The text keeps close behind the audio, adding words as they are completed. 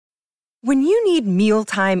When you need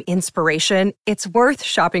mealtime inspiration, it's worth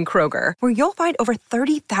shopping Kroger, where you'll find over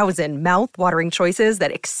 30,000 mouth-watering choices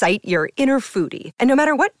that excite your inner foodie. And no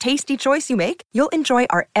matter what tasty choice you make, you'll enjoy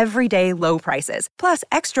our everyday low prices, plus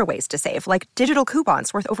extra ways to save, like digital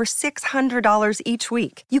coupons worth over $600 each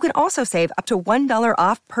week. You can also save up to $1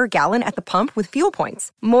 off per gallon at the pump with fuel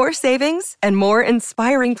points. More savings and more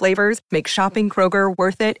inspiring flavors make shopping Kroger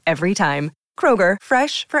worth it every time. Kroger,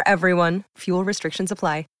 fresh for everyone. Fuel restrictions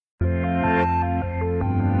apply.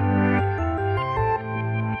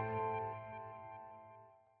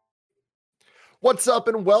 What's up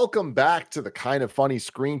and welcome back to the Kind of Funny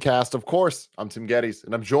Screencast. Of course, I'm Tim Geddes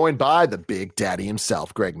and I'm joined by the Big Daddy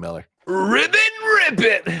himself, Greg Miller. Rip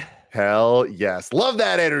it. Hell yes. Love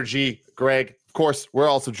that energy, Greg. Of course, we're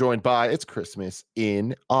also joined by, it's Christmas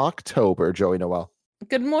in October, Joey Noel.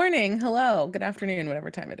 Good morning. Hello. Good afternoon, whatever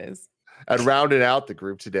time it is. And rounding out the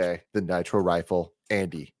group today, the Nitro Rifle,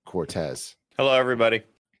 Andy Cortez. Hello, everybody.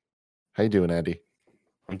 How you doing, Andy?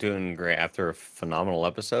 I'm doing great. After a phenomenal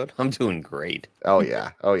episode, I'm doing great. Oh,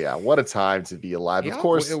 yeah. What a time to be alive. Yeah, of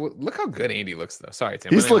course. Look how good Andy looks, though. Sorry,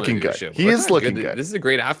 Tim. He's looking good. He is looking good. This is a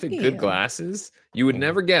great outfit. Good glasses. You would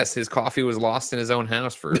never guess his coffee was lost in his own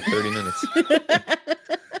house for 30 minutes.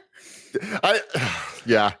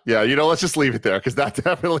 Yeah. Let's just leave it there because that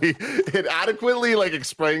definitely it adequately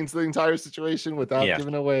explains the entire situation without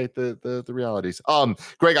giving away the realities.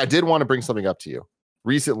 Greg, I did want to bring something up to you.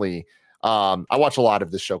 Recently, I watch a lot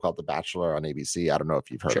of this show called The Bachelor on ABC. I don't know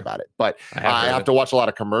if you've heard about it, but I have to watch a lot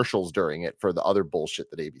of commercials during it for the other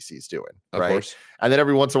bullshit that ABC is doing. Of course. And then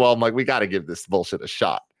every once in a while, I'm like, we got to give this bullshit a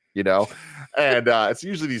shot, And it's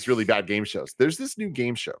usually these really bad game shows. There's this new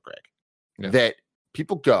game show, Greg, that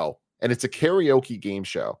people go, and it's a karaoke game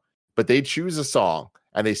show, but they choose a song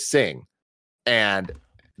and they sing, and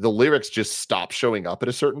the lyrics just stop showing up at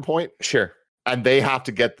a certain point. Sure. And they have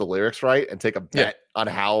to get the lyrics right and take a bet on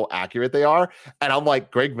how accurate they are. And I'm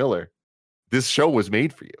like, Greg Miller, this show was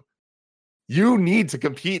made for you. You need to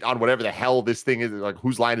compete on whatever the hell this thing is. Like,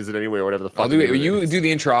 whose line is it anyway, or whatever the fuck. You do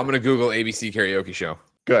the intro. I'm going to Google ABC karaoke show.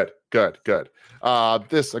 Good.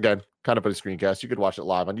 This, again, Kind of Funny Screencast. You could watch it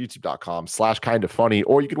live on youtube.com/kindoffunny,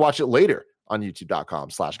 or you could watch it later on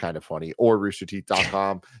youtube.com/kindoffunny or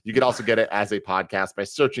roosterteeth.com. You could also get it as a podcast by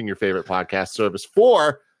searching your favorite podcast service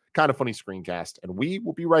for Kind of Funny Screencast, and we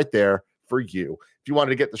will be right there for you. If you wanted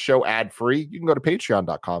to get the show ad-free, you can go to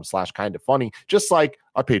patreon.com/kindoffunny, just like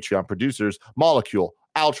our Patreon producers, Molecule,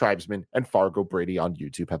 Al Tribesman, and Fargo Brady on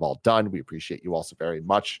YouTube have all done. We appreciate you also very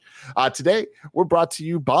much. Today, we're brought to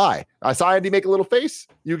you by, I saw Andy make a little face.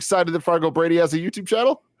 You excited that Fargo Brady has a YouTube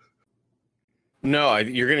channel? No,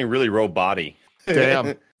 you're getting really robot-y.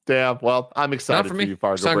 Damn. Well, I'm excited for you,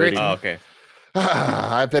 Fargo Brady. Oh, okay.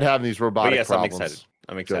 I've been having these robotic problems.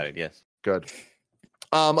 I'm excited. Yes. Good.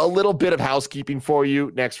 A little bit of housekeeping for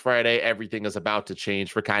you. Next Friday, everything is about to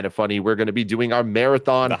change for Kind of Funny. We're going to be doing our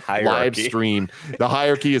marathon live stream. The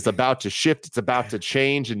hierarchy is about to shift. It's about to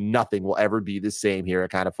change, and nothing will ever be the same here at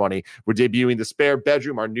Kind of Funny. We're debuting the Spare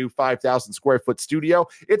Bedroom, our new 5,000 square foot studio.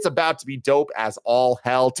 It's about to be dope as all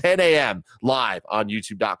hell. 10 a.m. live on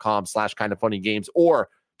youtube.com/kindoffunnygames or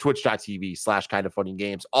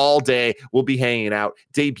twitch.tv/kindoffunnygames. All day we'll be hanging out,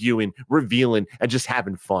 debuting, revealing, and just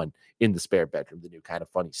having fun in the Spare Bedroom, the new Kind of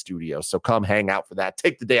Funny studio. So come hang out for that.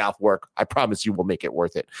 Take the day off work. I promise you we'll make it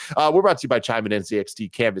worth it. We're brought to you by Chime and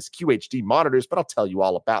NZXT Canvas QHD monitors, but I'll tell you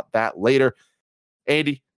all about that later.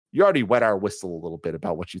 Andy, you already wet our whistle a little bit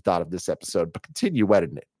about what you thought of this episode, but continue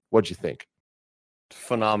wetting it. What'd you think?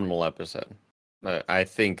 Phenomenal episode. I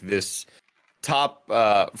think this top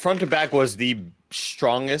front to back was the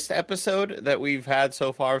strongest episode that we've had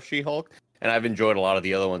so far of She-Hulk, and I've enjoyed a lot of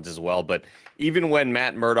the other ones as well. But even when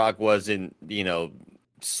Matt Murdock wasn't,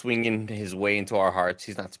 swinging his way into our hearts,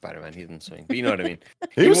 he's not Spider-Man, he didn't swing, but you know what I mean.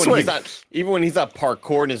 Even when he's not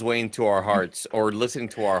parkouring his way into our hearts or listening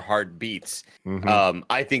to our heartbeats,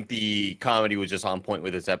 I think the comedy was just on point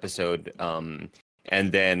with this episode. And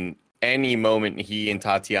then any moment he and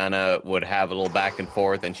Tatiana would have a little back and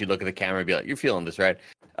forth, and she'd look at the camera and be like, "You're feeling this, right?"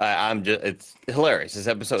 It's hilarious. This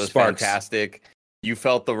episode was fantastic. You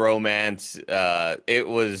felt the romance. It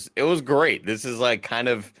was great. This is like kind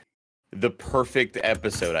of the perfect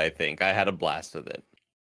episode, I think. I had a blast with it.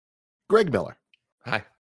 Greg Miller. Hi.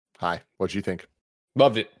 What'd you think?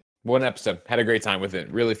 Loved it. One episode. Had a great time with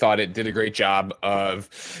it. Really thought it did a great job of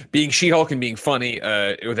being She-Hulk and being funny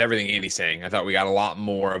with everything Andy's saying. I thought we got a lot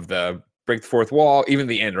more of the break the fourth wall, even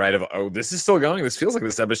the end, right? Of, oh, this is still going. This feels like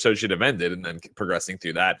this episode should have ended, and then progressing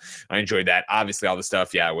through that. I enjoyed that. Obviously, all the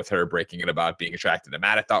stuff, with her breaking it about being attracted to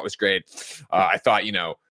Matt, I thought was great. I thought,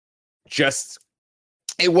 just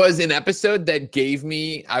It was an episode that gave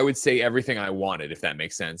me, I would say, everything I wanted, if that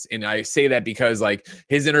makes sense. And I say that because like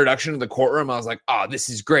his introduction to the courtroom, I was like, oh, this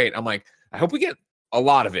is great. I'm like, I hope we get a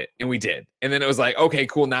lot of it. And we did. And then it was like, okay,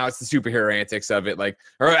 cool. Now it's the superhero antics of it. Like,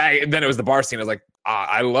 then it was the bar scene. I was like,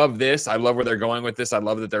 I love this. I love where they're going with this. I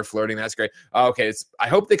love that they're flirting. That's great. Okay. I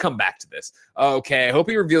hope they come back to this. Okay. I hope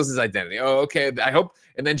he reveals his identity. Oh, okay. I hope.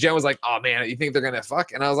 And then Jen was like, oh man, you think they're going to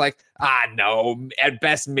fuck? And I was like, no, at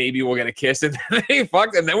best, maybe we'll get a kiss. And then they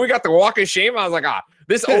fucked. And then we got the walk of shame. I was like,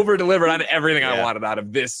 this over delivered on everything I wanted out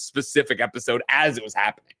of this specific episode as it was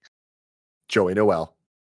happening. Joey Noelle.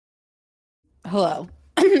 Hello.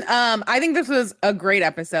 I think this was a great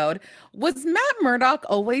episode. Was Matt Murdock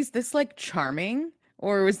always this like charming,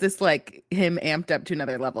 or was this like him amped up to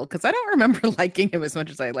another level? Because I don't remember liking him as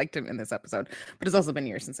much as I liked him in this episode, but it's also been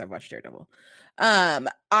years since I've watched Daredevil.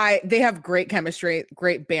 They have great chemistry,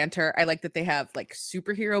 great banter. I like that they have like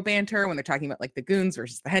superhero banter when they're talking about like the goons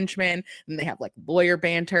versus the henchmen, and they have like lawyer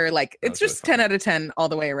banter. Like it's just really 10 out of 10 all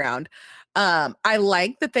the way around. I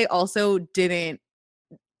like that they also didn't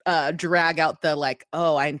drag out the like,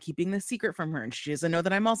 oh, I'm keeping the secret from her and she doesn't know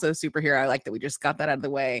that I'm also a superhero. I like that we just got that out of the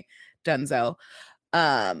way. Dunzo.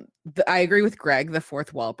 I agree with Greg. The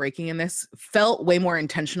fourth wall breaking in this felt way more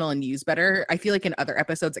intentional and used better. I feel like in other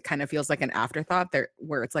episodes it kind of feels like an afterthought there,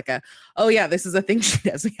 where it's like oh yeah, this is a thing she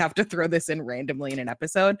does. We have to throw this in randomly in an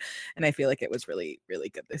episode, and I feel like it was really, really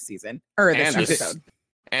good this season or this episode.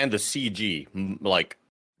 And the CG like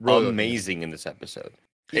amazing in this episode.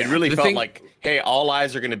 It really felt like, hey, all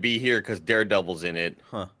eyes are going to be here because Daredevil's in it.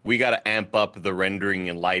 We got to amp up the rendering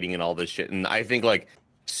and lighting and all this shit. And I think, like,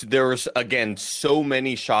 there was, again, so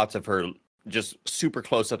many shots of her just super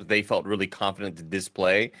close up that they felt really confident to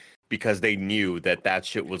display because they knew that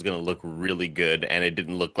shit was going to look really good. And it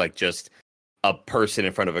didn't look like just a person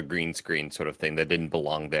in front of a green screen sort of thing that didn't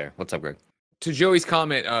belong there. What's up, Greg? To Joey's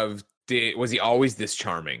comment of, was he always this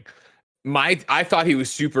charming? I thought he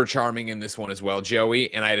was super charming in this one as well,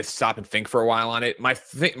 Joey, and I had to stop and think for a while on it. My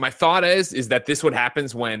thought is that this what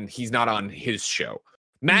happens when he's not on his show.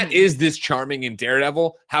 Matt is this charming in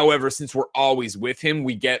Daredevil. However, since we're always with him,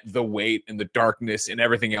 we get the weight and the darkness and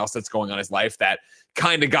everything else that's going on in his life that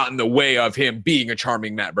kind of got in the way of him being a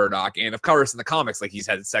charming Matt Murdock. And of course, in the comics, like he's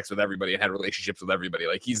had sex with everybody and had relationships with everybody.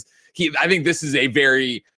 Like I think this is a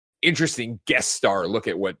very interesting guest star look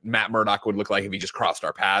at what Matt Murdock would look like if he just crossed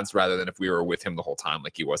our paths rather than if we were with him the whole time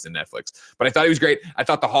like he was in Netflix. But I thought he was great. I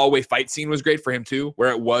thought the hallway fight scene was great for him too,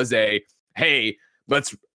 where it was hey,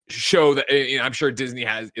 let's show that, I'm sure Disney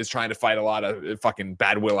is trying to fight a lot of fucking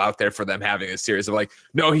bad will out there for them having a series of like,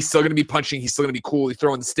 no, he's still going to be punching. He's still going to be cool. He's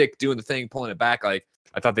throwing the stick, doing the thing, pulling it back. Like,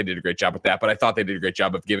 I thought they did a great job with that, but I thought they did a great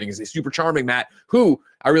job of giving us a super charming Matt, who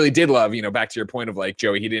I really did love, back to your point of like,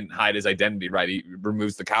 Joey, he didn't hide his identity, right? He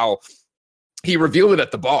removes the cowl. He revealed it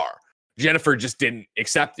at the bar. Jennifer just didn't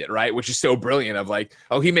accept it, right? Which is so brilliant of like,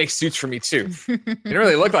 oh, he makes suits for me too. He didn't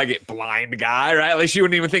really look like it, blind guy, right? Like she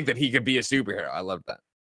wouldn't even think that he could be a superhero. I love that.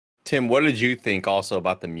 Tim, what did you think also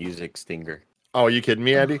about the music stinger? Oh, are you kidding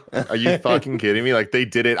me, Andy? Are you fucking kidding me? Like they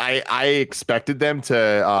did it. I expected them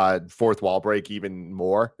to fourth wall break even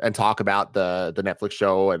more and talk about the Netflix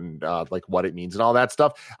show and like what it means and all that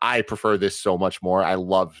stuff. I prefer this so much more. I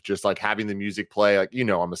love just like having the music play. Like,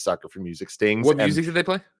 I'm a sucker for music stings. What music did they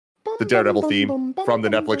play? The Daredevil theme from the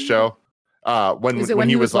Netflix show. When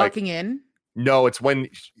he was walking like, in? No, it's when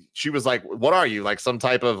she was like, "What are you? Like some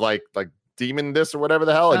type of like demon this or whatever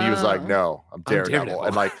the hell?" And he was like, "No, I'm Daredevil."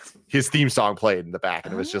 And like his theme song played in the back,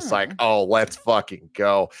 and it was just like, "Oh, let's fucking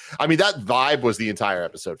go." I mean, that vibe was the entire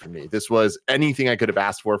episode for me. This was anything I could have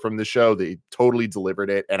asked for from the show. They totally delivered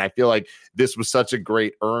it, and I feel like this was such a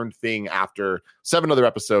great earned thing after 7 other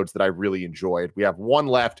episodes that I really enjoyed. We have 1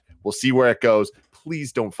 left. We'll see where it goes.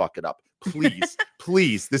 Please don't fuck it up. Please,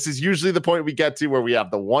 please. This is usually the point we get to where we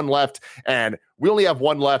have the 1 left, and we only have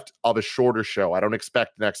 1 left of a shorter show. I don't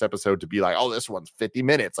expect the next episode to be like, oh, this one's 50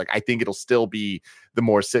 minutes. Like, I think it'll still be the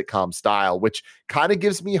more sitcom style, which kind of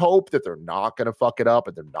gives me hope that they're not going to fuck it up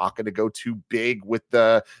and they're not going to go too big with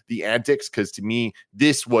the antics. Because to me,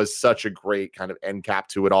 this was such a great kind of end cap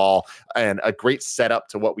to it all and a great setup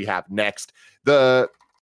to what we have next. The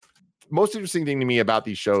most interesting thing to me about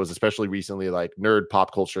these shows, especially recently, like nerd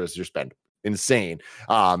pop culture, has just been insane.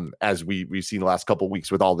 As we've seen the last couple of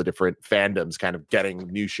weeks with all the different fandoms kind of getting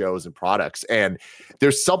new shows and products. And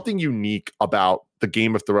there's something unique about the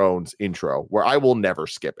Game of Thrones intro where I will never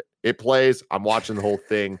skip it. It plays, I'm watching the whole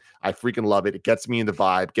thing. I freaking love it. It gets me in the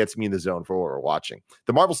vibe, gets me in the zone for what we're watching.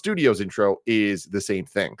 The Marvel Studios intro is the same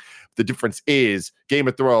thing. The difference is Game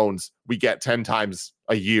of Thrones, we get 10 times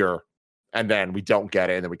a year and then we don't get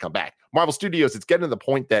it and then we come back. Marvel Studios, it's getting to the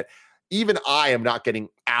point that even I am not getting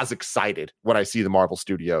as excited when I see the Marvel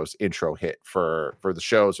Studios intro hit for the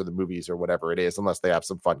shows or the movies or whatever it is, unless they have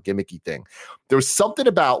some fun gimmicky thing. There was something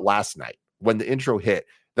about last night when the intro hit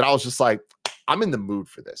that I was just like, I'm in the mood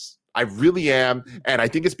for this. I really am. And I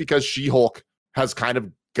think it's because She-Hulk has kind of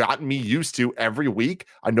gotten me used to every week.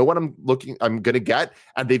 I know what I'm going to get.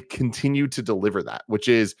 And they've continued to deliver that, which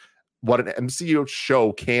is what an MCU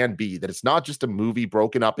show can be, that it's not just a movie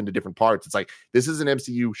broken up into different parts. It's like, this is an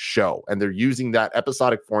MCU show, and they're using that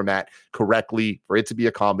episodic format correctly for it to be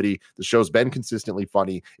a comedy. The show's been consistently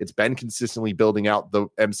funny. It's been consistently building out the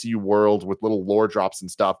MCU world with little lore drops and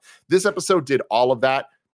stuff. This episode did all of that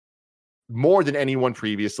more than anyone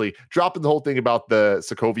previously, dropping the whole thing about the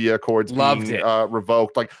Sokovia Accords being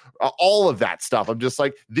revoked, like all of that stuff. I'm just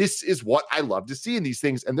like, this is what I love to see in these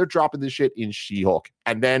things, and they're dropping this shit in She-Hulk.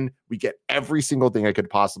 And then we get every single thing I could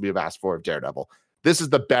possibly have asked for of Daredevil. This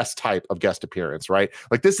is the best type of guest appearance, right?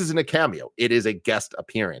 Like, this isn't a cameo. It is a guest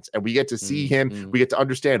appearance, and we get to see him. We get to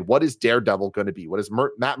understand, what is Daredevil going to be? What is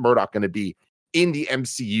Matt Murdock going to be in the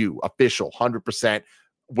MCU official 100%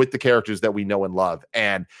 with the characters that we know and love?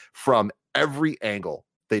 And from every angle,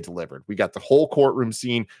 they delivered. We got the whole courtroom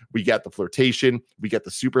scene. We got the flirtation. We get the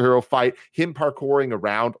superhero fight. Him parkouring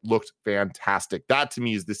around looked fantastic. That to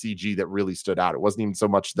me is the CG that really stood out. It wasn't even so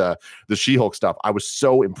much the She-Hulk stuff. I was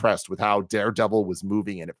so impressed with how Daredevil was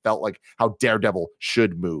moving, and it felt like how Daredevil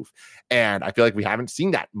should move. And I feel like we haven't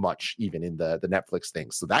seen that much even in the Netflix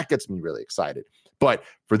things. So that gets me really excited. But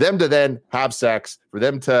for them to then have sex, for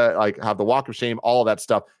them to like have the walk of shame, all of that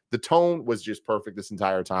stuff, the tone was just perfect this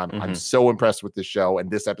entire time. I'm so impressed with this show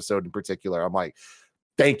and this episode in particular. I'm like,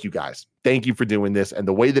 thank you guys. Thank you for doing this. And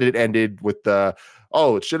the way that it ended with the,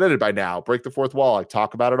 it should end by now, break the fourth wall, like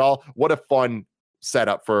talk about it all. What a fun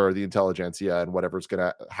setup for the intelligentsia and whatever's going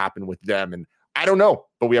to happen with them. And I don't know,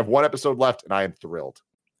 but we have one episode left and I am thrilled.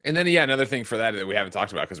 And then, yeah, another thing for that we haven't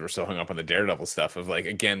talked about because we're so hung up on the Daredevil stuff of like,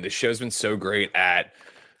 again, the show's been so great at,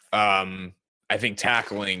 I think,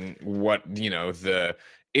 tackling what, the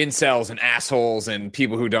incels and assholes and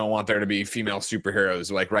people who don't want there to be female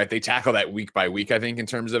superheroes, like, right, they tackle that week by week, I think, in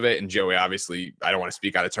terms of it. And Joey, obviously, I don't want to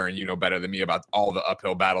speak out of turn, better than me about all the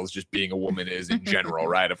uphill battles just being a woman is in general,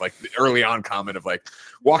 right, of like the early on comment of like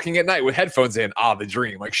walking at night with headphones in, the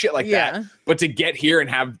dream, like shit like that. But to get here and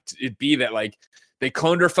have it be that like they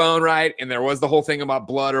cloned her phone, right, and there was the whole thing about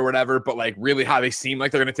blood or whatever, but like really how they seem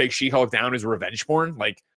like they're going to take She-Hulk down is revenge porn.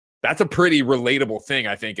 Like, that's a pretty relatable thing,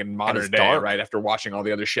 I think, in modern day, right? After watching all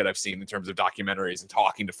the other shit I've seen in terms of documentaries and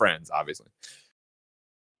talking to friends, obviously.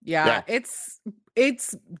 Yeah. It's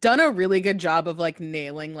done a really good job of like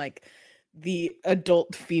nailing like the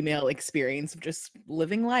adult female experience of just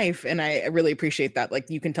living life. And I really appreciate that.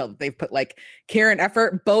 Like, you can tell that they've put like care and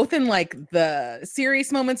effort, both in like the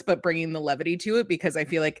serious moments, but bringing the levity to it, because I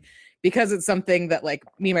feel like because it's something that like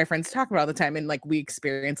me and my friends talk about all the time and like we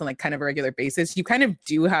experience on like kind of a regular basis, you kind of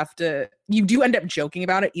do end up joking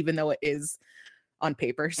about it, even though it is on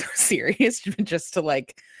paper so serious, just to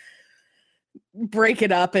like break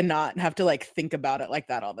it up and not have to like think about it like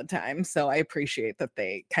that all the time. So I appreciate that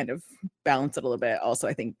they kind of balance it a little bit. Also,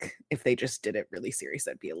 I think if they just did it really serious,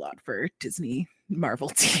 that'd be a lot for Disney Marvel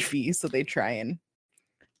TV. So they try and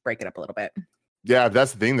break it up a little bit. Yeah,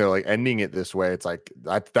 that's the thing. They're like ending it this way. It's like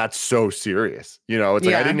that's so serious. It's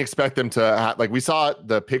like I didn't expect them to like we saw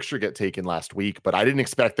the picture get taken last week, but I didn't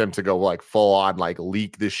expect them to go like full on like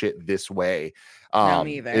leak this shit this way. No,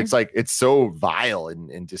 me either. It's like it's so vile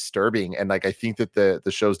and disturbing. And like I think that the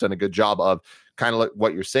show's done a good job of kind of like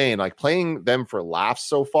what you're saying, like playing them for laughs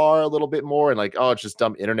so far a little bit more, and like, it's just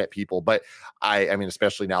dumb internet people. But I mean,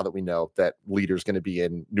 especially now that we know that Leader's going to be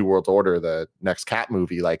in New World Order, the next Cat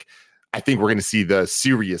movie, like I think we're going to see the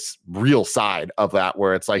serious, real side of that,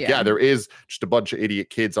 where it's like, there is just a bunch of idiot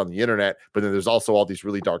kids on the internet, but then there's also all these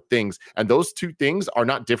really dark things. And those two things are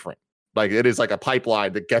not different. Like, it is like a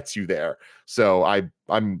pipeline that gets you there. So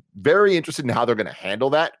I'm very interested in how they're going to handle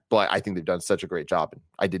that, but I think they've done such a great job. And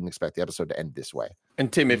I didn't expect the episode to end this way.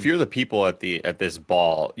 And Tim, if you're the people at this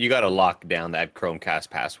ball, you got to lock down that Chromecast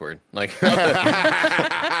password. Like,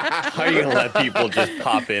 how are you going to let people just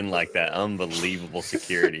pop in like that? Unbelievable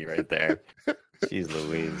security right there. Jeez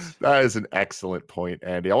Louise. That is an excellent point,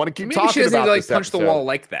 Andy. I want to keep Maybe talking she doesn't about even, this punch episode. the wall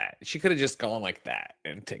like that. She could have just gone like that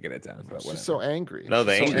and taken it down. But she's so angry. No,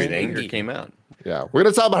 the She's anger came out. Yeah, we're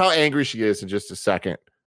going to talk about how angry she is in just a second.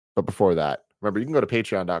 But before that, remember, you can go to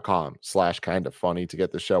patreon.com/kindoffunny to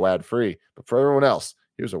get the show ad-free. But for everyone else,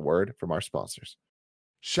 here's a word from our sponsors.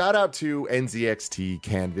 Shout out to NZXT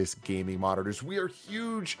Canvas gaming monitors. We are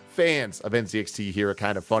huge fans of NZXT here at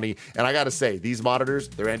Kind of Funny. And I got to say, these monitors,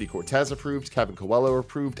 they're Andy Cortez approved, Kevin Coelho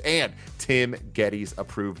approved, and Tim Geddes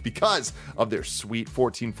approved because of their sweet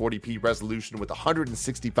 1440p resolution with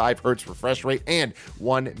 165 hertz refresh rate and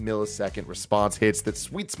 1 millisecond response hits. That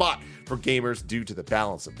sweet spot for gamers due to the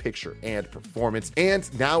balance of picture and performance. And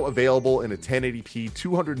now available in a 1080p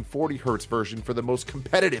 240 hertz version for the most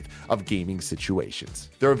competitive of gaming situations.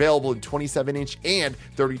 They're available in 27-inch and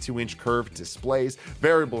 32-inch curved displays,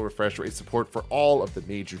 variable refresh rate support for all of the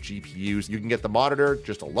major GPUs. You can get the monitor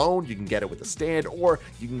just alone, you can get it with a stand, or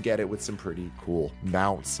you can get it with some pretty cool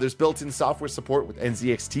mounts. There's built-in software support with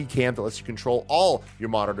NZXT Cam that lets you control all your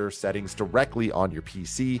monitor settings directly on your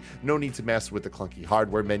PC. No need to mess with the clunky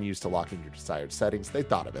hardware menus to lock in your desired settings. They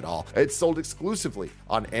thought of it all. It's sold exclusively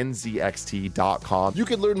on NZXT.com. You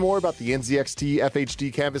can learn more about the NZXT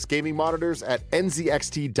FHD Canvas gaming monitors at nzxt.co/KFGFHD.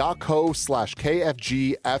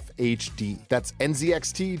 That's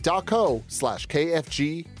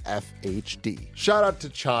nzxt.co/KFGFHD. Shout out to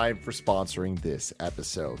Chime for sponsoring this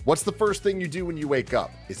episode. What's the first thing you do when you wake up?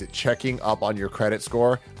 Is it checking up on your credit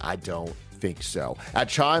score? I don't think so. At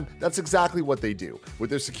Chime, that's exactly what they do. With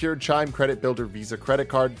their secured Chime Credit Builder Visa credit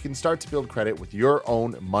card, you can start to build credit with your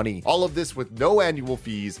own money. All of this with no annual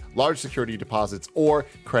fees, large security deposits, or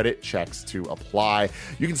credit checks to apply.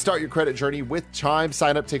 You can start your credit journey with Chime.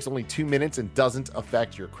 Sign up takes only 2 minutes and doesn't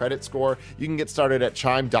affect your credit score. You can get started at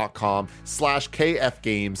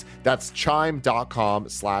chime.com/KFgames. That's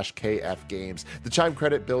chime.com/KFgames. The Chime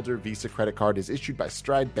Credit Builder Visa credit card is issued by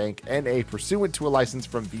Stride Bank N.A. pursuant to a license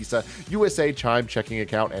from Visa, USA Chime checking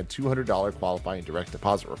account, and $200 qualifying direct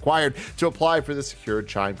deposit required to apply for the secured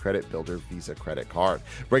Chime Credit Builder Visa credit card.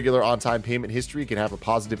 Regular on-time payment history can have a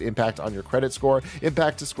positive impact on your credit score.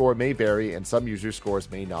 Impact to score may vary, and some users' scores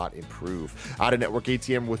may not improve. Out-of-network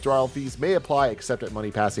ATM withdrawal fees may apply except at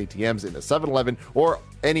MoneyPass ATMs in a 7-Eleven or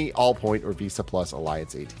any Allpoint or Visa Plus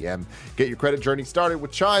Alliance ATM. Get your credit journey started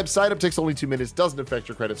with Chime. Sign up takes only 2 minutes, doesn't affect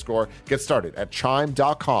your credit score. Get started at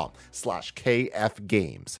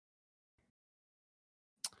chime.com/KFgames.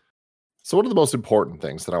 So one of the most important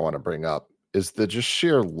things that I want to bring up is the just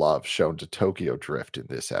sheer love shown to Tokyo Drift in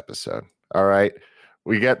this episode. All right.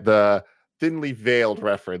 We get the thinly veiled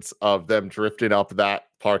reference of them drifting up that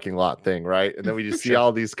parking lot thing, right? And then we just see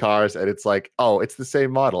all these cars and it's like, oh, it's the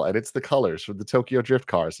same model and it's the colors from the Tokyo Drift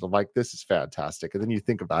cars. And I'm like, this is fantastic. And then you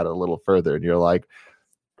think about it a little further and you're like,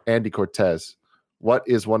 Andy Cortez, what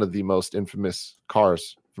is one of the most infamous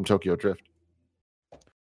cars from Tokyo Drift?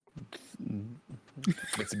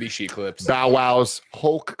 Mitsubishi Eclipse. Bow Wow's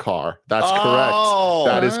Hulk car. That's correct.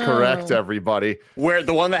 That is correct, everybody. Where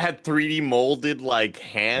the one that had 3D molded like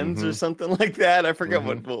hands or something like that. I forget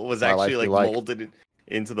what was actually molded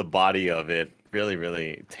into the body of it. Really,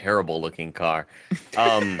 really terrible looking car.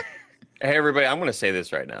 Hey everybody, I'm gonna say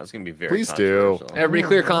this right now. It's gonna be very Please do. Everybody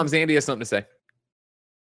clear comms. Andy has something to say.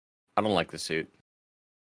 I don't like the suit.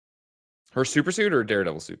 Her super suit or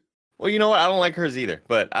Daredevil suit? Well, you know what? I don't like hers either,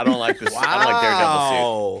 but I don't like this. I don't like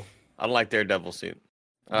Daredevil suit. I don't like Daredevil suit.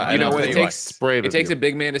 You know what? It takes a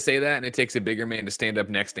big man to say that, and it takes a bigger man to stand up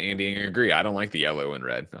next to Andy and agree. I don't like the yellow and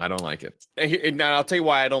red. I don't like it. Now I'll tell you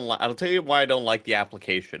why I don't like. I'll tell you why I don't like the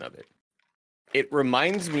application of it. It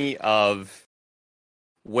reminds me of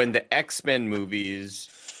when the X-Men movies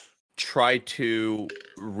try to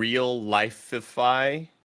real lifeify.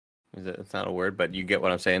 It's not a word, but you get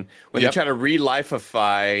what I'm saying. When they try to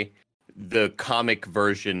re-lifeify the comic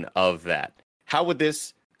version of that. How would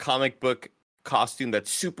this comic book costume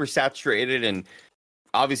that's super saturated and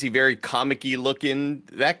obviously very comic-y looking,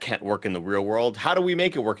 that can't work in the real world? How do we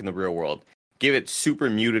make it work in the real world? Give it super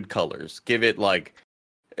muted colors. Give it like,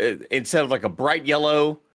 instead of like a bright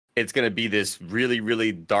yellow, it's going to be this really,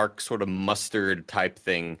 really dark sort of mustard type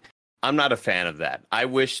thing. I'm not a fan of that. I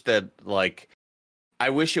wish it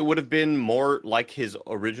would have been more like his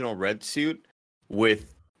original red suit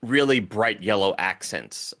with really bright yellow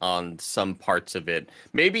accents on some parts of it.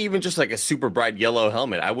 Maybe even just like a super bright yellow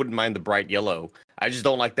helmet. I wouldn't mind the bright yellow. I just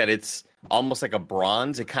don't like that it's almost like a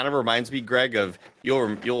bronze. It kind of reminds me, Greg, of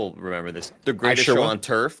you'll remember this. The Greatest Show on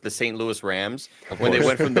Turf, the St. Louis Rams, when they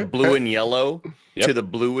went from the blue and yellow to the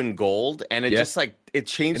blue and gold, and it just like it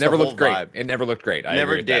changed. It never the whole looked great. vibe. It never looked great.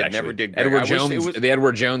 Never did. Edward Jones, the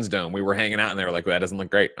Edward Jones Dome. We were hanging out, and they were like, well, "That doesn't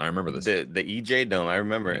look great." I remember this. The EJ Dome. I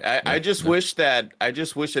remember. I just wish that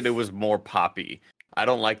it was more poppy. I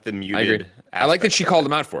don't like the muted. I agree. I like that she called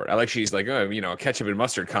him out for it. I like she's like, oh, ketchup and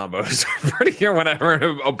mustard combos pretty or whatever,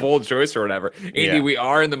 a bold choice or whatever. Andy, we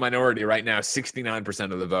are in the minority right now.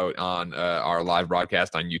 69% of the vote on our live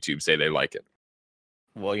broadcast on YouTube say they like it.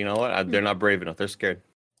 Well, you know what? They're not brave enough. They're scared.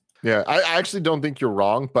 Yeah, I actually don't think you're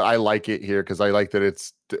wrong, but I like it here because I like that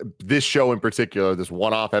it's this show in particular, this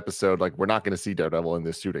one-off episode. Like, we're not going to see Daredevil in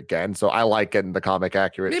this suit again, so I like getting the comic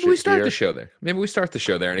accurate. Maybe we start the show there. Maybe we start the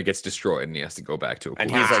show there, and it gets destroyed, and he has to go back to it.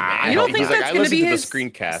 And he's like, you don't think that's I going to listened be to the his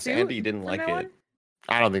screencast. suit Andy didn't from like now it. on?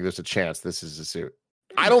 I don't think there's a chance this is a suit.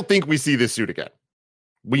 I don't think we see this suit again.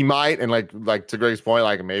 We might, and like to Greg's point,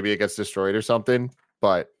 like maybe it gets destroyed or something,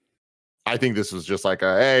 but I think this was just like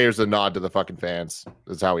hey, here's a nod to the fucking fans.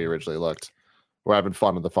 That's how he originally looked. We're having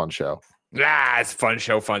fun with the fun show. It's a fun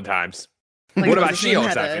show, fun times. Like, what about Elizabeth She-Hulk's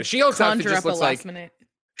had to outfit? She-Hulk's outfit conjure just up a looks like last minute.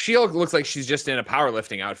 She-Hulk looks like she's just in a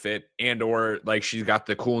powerlifting outfit, and or like she's got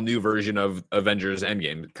the cool new version of Avengers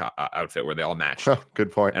Endgame outfit where they all match.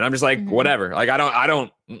 Good point. And I'm just like, whatever. Like I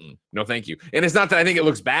don't. No, thank you. And it's not that I think it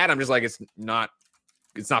looks bad. I'm just like, it's not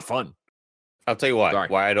fun. I'll tell you why. Sorry.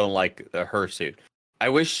 Why I don't like her suit. I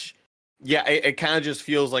wish. Yeah, it kind of just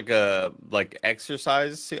feels like a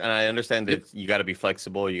exercise suit, and I understand that you got to be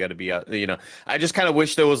flexible. You got to be I just kind of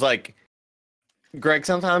wish there was like. Greg,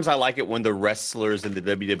 sometimes I like it when the wrestlers in the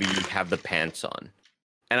WWE have the pants on.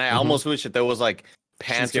 And I almost wish that there was like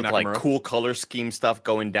pants with like cool color scheme stuff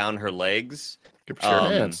going down her legs. Give her some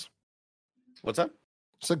pants. What's up?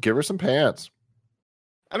 So give her some pants.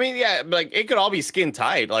 I mean, yeah, like it could all be skin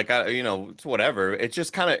tight. Like, it's whatever. It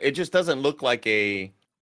just doesn't look like it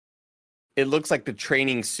looks like the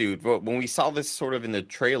training suit. But when we saw this sort of in the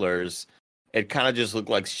trailers, it kind of just looked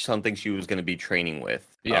like something she was going to be training with.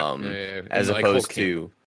 As opposed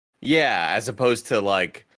to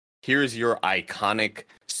like, here's your iconic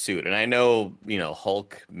suit. And I know,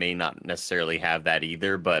 Hulk may not necessarily have that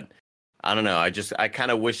either, but I don't know. I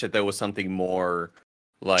kind of wish that there was something more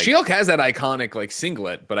like She-Hulk has that iconic like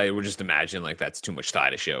singlet, but I would just imagine like that's too much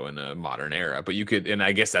thigh to show in a modern era. But you could, and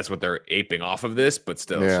I guess that's what they're aping off of this, but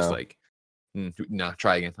still it's just like, no,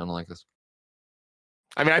 try again. I don't like this.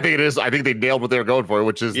 I mean, I think it is. I think they nailed what they were going for,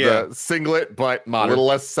 which is the singlet, but modern. A little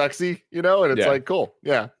less sexy, and it's like cool.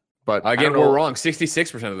 Yeah. But again, we're wrong.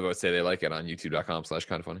 66% of the votes say they like it on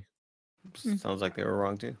youtube.com/kindoffunny. Sounds like they were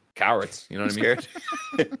wrong too. Cowards. You know what I mean? Scared.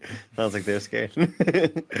 Sounds like they're scared.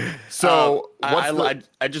 So I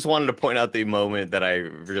just wanted to point out the moment that I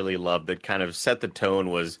really loved that kind of set the tone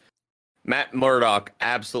was Matt Murdock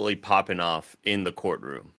absolutely popping off in the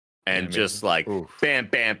courtroom. And just like, bam,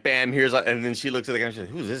 bam, bam, and then she looks at the guy and she's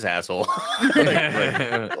like, who's this asshole?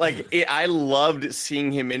 I loved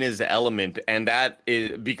seeing him in his element. And that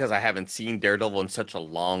is because I haven't seen Daredevil in such a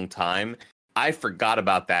long time. I forgot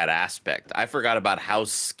about that aspect. I forgot about how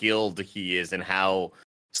skilled he is and how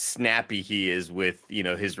snappy he is with,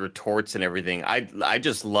 his retorts and everything. I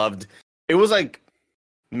just loved, it was like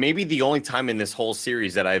maybe the only time in this whole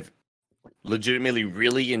series that I've legitimately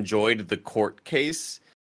really enjoyed the court case.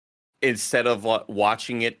 Instead of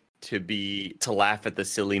watching it to laugh at the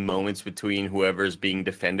silly moments between whoever's being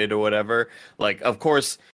defended or whatever. Like, of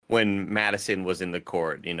course, when Madison was in the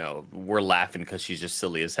court, we're laughing because she's just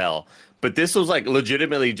silly as hell. But this was like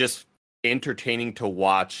legitimately just entertaining to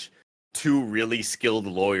watch two really skilled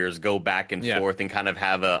lawyers go back and forth and kind of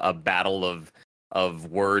have a battle of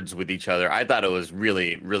words with each other. I thought it was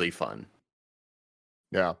really, really fun.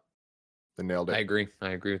 Yeah, they nailed it. I agree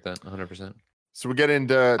with that 100%. So we get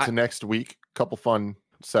into next week. Couple fun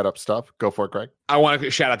setup stuff. Go for it, Greg. I want to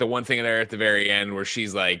shout out the one thing there at the very end where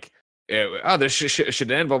she's like, "Oh, this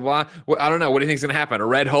should end." Blah blah. Well, I don't know. What do you think's gonna happen? A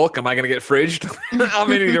red Hulk? Am I gonna get fridged? I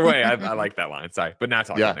mean, either way, I like that line. Sorry, but now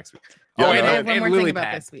talk about next week. Yeah, I have one more thing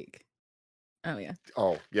about this week. Oh yeah.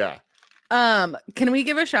 Oh yeah. Can we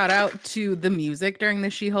give a shout out to the music during the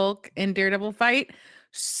She-Hulk and Daredevil fight?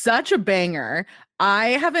 Such a banger. I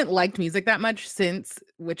haven't liked music that much since,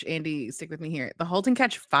 which Andy, stick with me here. The Halt and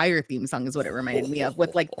Catch Fire theme song is what it reminded me of,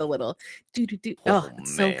 with like the little do do do. Oh,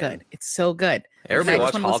 it's so good. It's so good. Everybody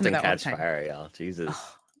watch Halt and Catch Fire, y'all. Jesus.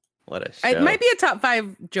 Oh, what a show. It might be a top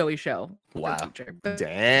 5 Joey show. Wow. Future, but...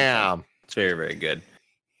 Damn. It's very, very good.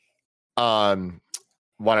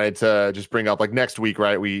 Wanted to just bring up like next week,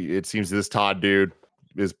 right? It seems this Todd dude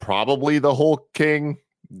is probably the Hulk King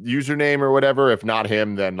username or whatever. If not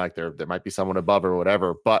him, then like there might be someone above or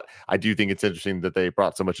whatever. But I do think it's interesting that they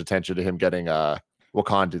brought so much attention to him getting a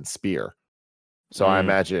Wakandan spear. So I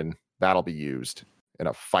imagine that'll be used in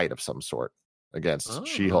a fight of some sort against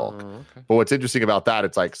She-Hulk. Okay. But what's interesting about that,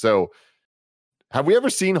 it's like, so have we ever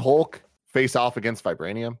seen Hulk face off against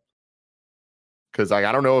Vibranium? Because like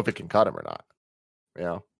I don't know if it can cut him or not.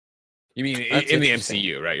 You mean in the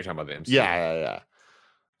MCU, right? You're talking about the MCU. Yeah.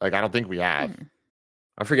 Like I don't think we have.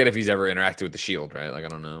 I forget if he's ever interacted with the Shield, right? Like I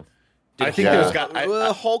don't know. I think there's got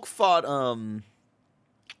Hulk fought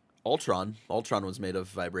Ultron. Ultron was made of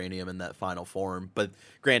vibranium in that final form, but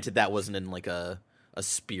granted that wasn't in like a a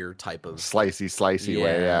spear type of slicey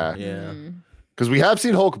way. Yeah. Because we have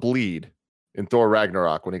seen Hulk bleed in Thor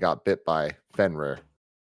Ragnarok when he got bit by Fenrir,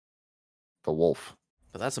 the wolf.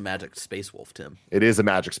 But that's a magic space wolf, Tim. It is a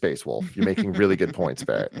magic space wolf. You're making really good points,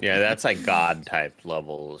 Barrett. Yeah, that's like God type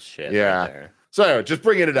level shit. Yeah. Right there. So anyway, just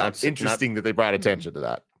bringing it up. That's Interesting that they brought attention to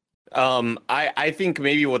that. I think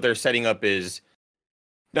maybe what they're setting up is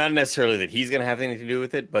not necessarily that he's gonna have anything to do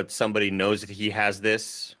with it, but somebody knows that he has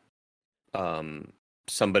this.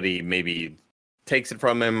 Somebody maybe takes it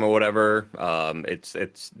from him or whatever.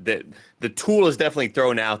 It's the tool is definitely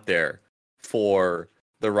thrown out there for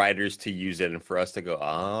the writers to use it and for us to go,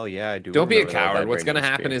 oh yeah, I do. Don't be a remember that coward. What's going to vibranium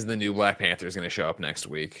happen spear. is the new Black Panther is going to show up next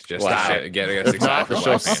week. Just Wow. to get us If excited not, for the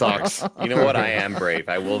Black show Panther. sucks. You know what? I am brave.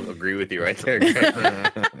 I will agree with you right there.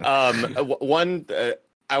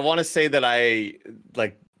 I want to say that I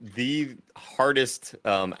like the hardest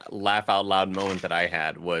laugh out loud moment that I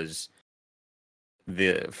had was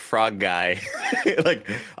the frog guy. Like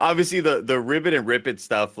obviously the ribbit and rip it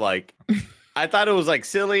stuff. Like I thought it was like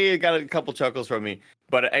silly. It got a couple chuckles from me,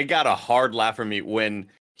 but it got a hard laugh from me when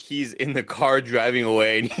he's in the car driving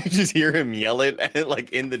away and you just hear him yell it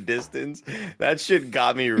like in the distance. That shit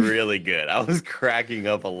got me really good. I was cracking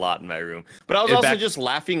up a lot in my room, but I was also just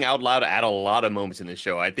laughing out loud at a lot of moments in the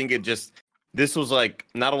show. I think this was like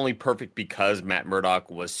not only perfect because Matt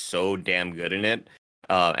Murdock was so damn good in it,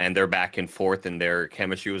 and their back and forth and their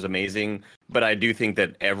chemistry was amazing, but I do think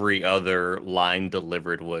that every other line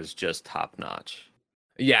delivered was just top notch.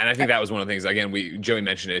 Yeah, and I think that was one of the things. Again, Joey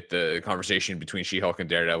mentioned it, the conversation between She-Hulk and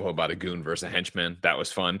Daredevil about a goon versus a henchman. That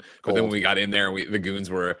was fun. But then when we got in there, the goons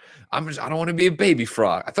were, I don't want to be a baby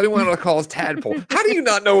frog. I thought he wanted to call us tadpole. How do you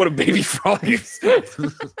not know what a baby frog is?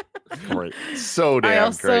 Great. So damn I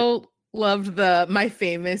also great. loved my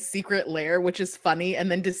famous secret lair, which is funny,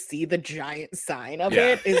 and then to see the giant sign of Yeah.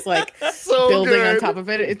 it is like So building on good. top of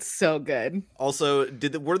it. It's so good. Also,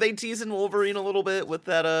 were they teasing Wolverine a little bit with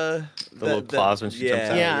that The little claws when she jumps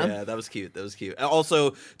out. Yeah. That was cute. And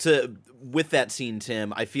also with that scene,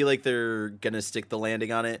 Tim, I feel like they're gonna stick the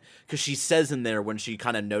landing on it because she says in there when she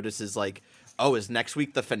kind of notices like, oh, is next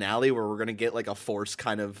week the finale where we're gonna get like a Force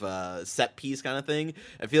kind of set piece kind of thing?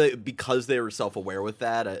 I feel like because they were self-aware with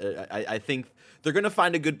that, I think they're gonna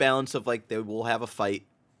find a good balance of like they will have a fight,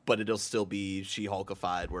 but it'll still be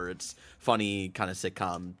She-Hulkified, where it's funny, kind of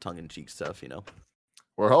sitcom, tongue-in-cheek stuff, you know.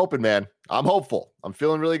 We're hoping, man. I'm hopeful. I'm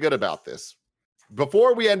feeling really good about this.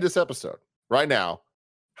 Before we end this episode, right now,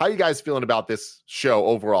 how you guys feeling about this show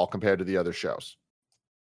overall compared to the other shows?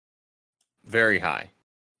 Very high.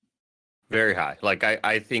 Very high. Like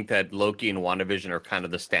I think that Loki and WandaVision are kind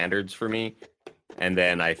of the standards for me. And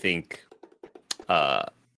then I think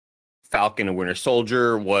Falcon and Winter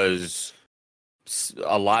Soldier was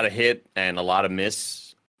a lot of hit and a lot of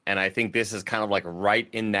miss. And I think this is kind of like right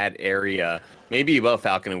in that area, maybe above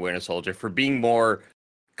Falcon and Winter Soldier for being more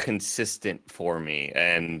consistent for me.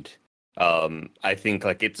 And I think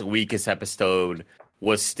like its weakest episode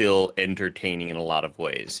was still entertaining in a lot of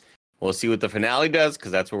ways. We'll see what the finale does,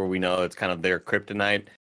 because that's where we know it's kind of their kryptonite.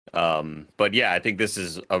 But yeah, I think this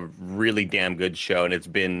is a really damn good show, and it's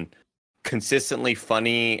been consistently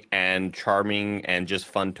funny and charming and just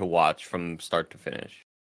fun to watch from start to finish.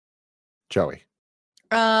 Joey.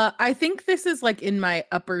 I think this is like in my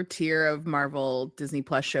upper tier of Marvel Disney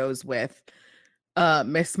Plus shows with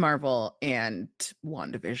Miss Marvel and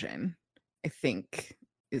WandaVision. I think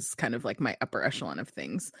is kind of like my upper echelon of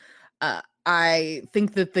things. I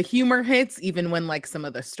think that the humor hits even when like some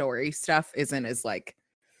of the story stuff isn't as like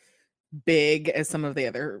big as some of the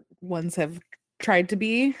other ones have tried to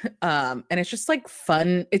be. And it's just like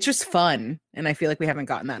fun. It's just fun. And I feel like we haven't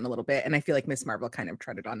gotten that in a little bit. And I feel like Miss Marvel kind of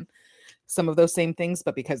treaded on some of those same things,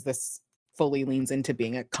 but because this fully leans into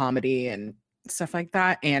being a comedy and stuff like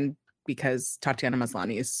that, and because Tatiana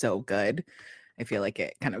Maslany is so good, I feel like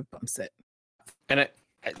it kind of bumps it.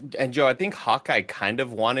 And Joe, I think Hawkeye kind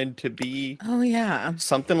of wanted to be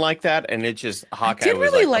something like that, and it just Hawkeye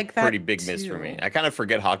was really like a that pretty big miss for me. I kind of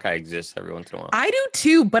forget Hawkeye exists every once in a while. I do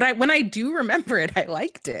too, but when I do remember it, I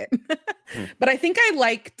liked it. But I think I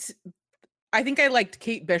liked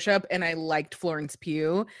Kate Bishop and I liked Florence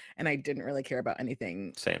Pugh, and I didn't really care about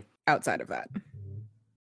anything outside of that.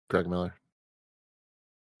 Greg Miller.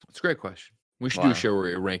 It's a great question. We should do a show where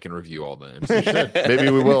we rank and review all the MCU.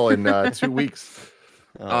 Maybe we will in 2 weeks.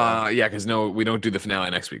 Yeah, because we don't do the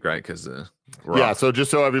finale next week, right? Because so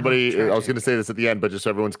just so everybody, I was going to say this at the end, but just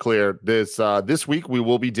so everyone's clear, this week we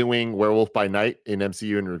will be doing Werewolf by Night in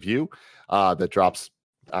MCU in review. That drops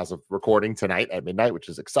as of recording tonight at midnight, which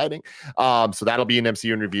is exciting. So that'll be an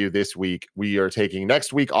MCU in review this week. We are taking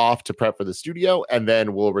next week off to prep for the studio, and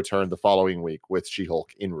then we'll return the following week with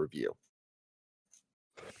She-Hulk in review.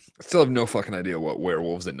 I still have no fucking idea what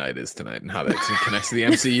Werewolves at Night is tonight and how that connects to the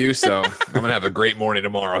MCU. So I'm going to have a great morning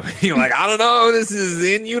tomorrow. You're like, I don't know, this is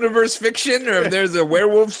in-universe fiction, or if there's a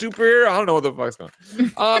werewolf superhero. I don't know what the fuck's going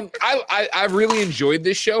on. I've really enjoyed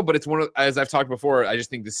this show, but it's one of, as I've talked before, I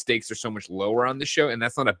just think the stakes are so much lower on this show, and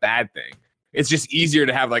that's not a bad thing. It's just easier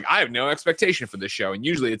to have, like, I have no expectation for this show. And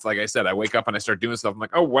usually it's like I said, I wake up and I start doing stuff. I'm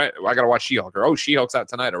like, oh, what? I got to watch She-Hulk, or, oh, She-Hulk's out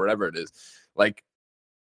tonight, or whatever it is. Like,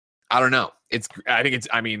 I don't know. I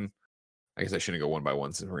guess I shouldn't go one by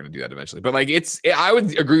one since we're going to do that eventually. But like, I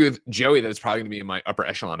would agree with Joey that it's probably going to be in my upper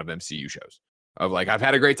echelon of MCU shows. Of like, I've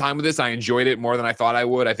had a great time with this. I enjoyed it more than I thought I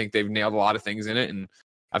would. I think they've nailed a lot of things in it, and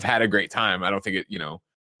I've had a great time. I don't think it,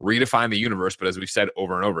 redefined the universe, but as we've said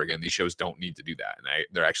over and over again, these shows don't need to do that. And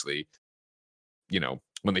they're actually,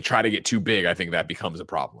 when they try to get too big, I think that becomes a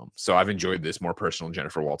problem. So I've enjoyed this more personal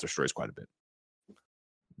Jennifer Walter stories quite a bit.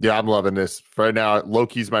 Yeah, I'm loving this. For right now,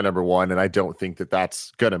 Loki's my number one, and I don't think that that's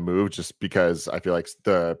going to move just because I feel like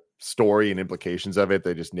the story and implications of it,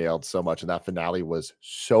 they just nailed so much, and that finale was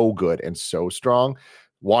so good and so strong.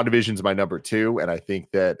 WandaVision's my number two, and I think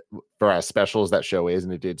that for as special as that show is,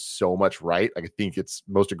 and it did so much right, I think its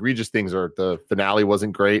most egregious things are the finale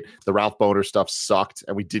wasn't great, the Ralph Boner stuff sucked,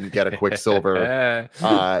 and we didn't get a Quicksilver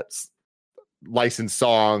licensed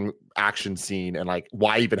song action scene, and like,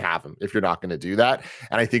 why even have him if you're not going to do that?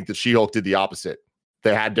 And I think that She-Hulk did the opposite.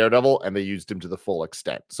 They had Daredevil and they used him to the full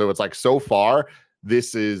extent. So it's like, so far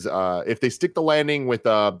this is if they stick the landing with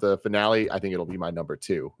the finale, I think it'll be my number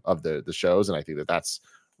two of the shows, and I think that that's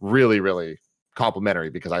really, really complimentary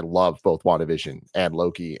because I love both WandaVision and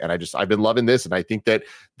Loki, and I've been loving this, and I think that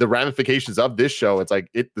the ramifications of this show, it's like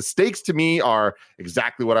the stakes to me are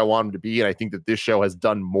exactly what I want them to be, and I think that this show has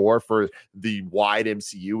done more for the wide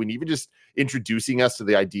MCU, and even just introducing us to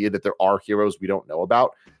the idea that there are heroes we don't know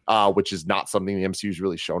about, which is not something the MCU's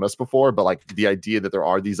really shown us before, but like the idea that there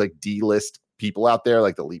are these like D-list people out there,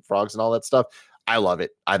 like the Leapfrogs and all that stuff. I love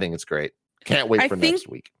it. I think it's great. Can't wait for next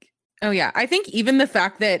week. Oh yeah, I think even the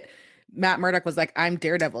fact that Matt Murdock was like, I'm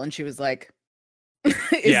Daredevil, and she was like,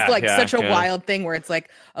 such a wild thing where it's like,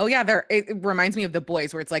 oh yeah, it reminds me of The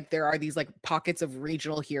Boys, where it's like there are these like pockets of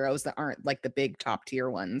regional heroes that aren't like the big top tier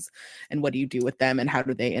ones, and what do you do with them, and how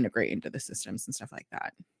do they integrate into the systems and stuff like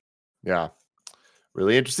that. Yeah.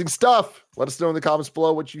 Really interesting stuff. Let us know in the comments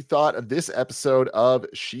below what you thought of this episode of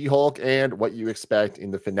She-Hulk and what you expect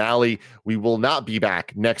in the finale. We will not be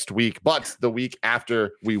back next week, but the week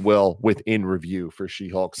after we will with In Review for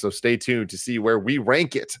She-Hulk. So stay tuned to see where we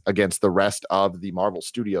rank it against the rest of the Marvel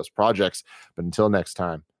Studios projects. But until next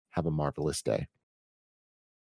time, have a marvelous day.